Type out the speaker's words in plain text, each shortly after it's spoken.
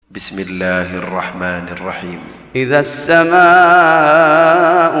بسم الله الرحمن الرحيم. إذا السماء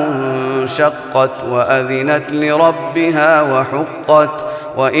انشقت وأذنت لربها وحقت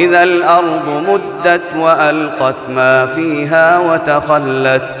وإذا الأرض مدت وألقت ما فيها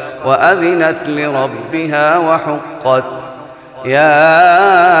وتخلت وأذنت لربها وحقت.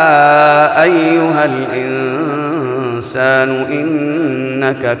 يا أيها الإنسان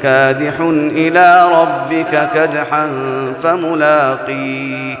إنك كادح إلى ربك كدحا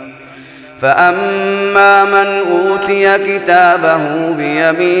فملاقيه. فأما من أوتي كتابه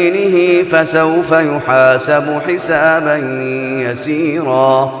بيمينه فسوف يحاسب حسابا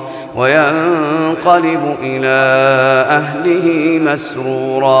يسيرا وينقلب إلى أهله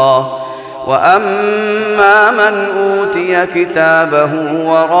مسرورا. وأما من أوتي كتابه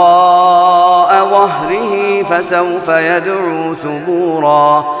وراء ظهره فسوف يدعو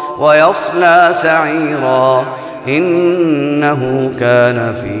ثبورا ويصلى سعيرا إنه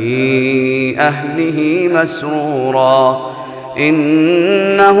كان في أهله مسرورا.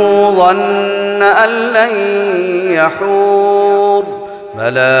 إنه ظن أن لن يحور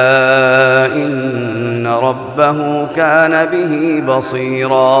بلى إن ربه كان به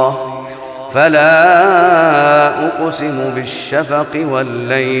بصيرا. فلا أقسم بالشفق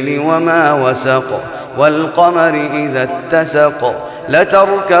والليل وما وسق والقمر إذا اتسق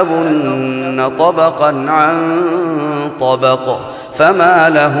لتركبن طبقا عن طبق فما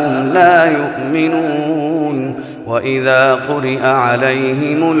لهم لا يؤمنون. وإذا قرئ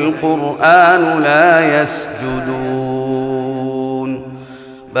عليهم القرآن لا يسجدون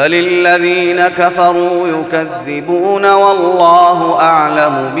بل الذين كفروا يكذبون والله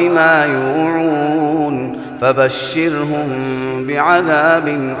أعلم بما يوعون فبشرهم بعذاب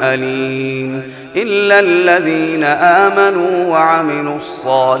أليم إلا الذين آمنوا وعملوا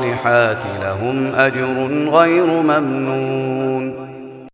الصالحات لهم أجر غير ممنون.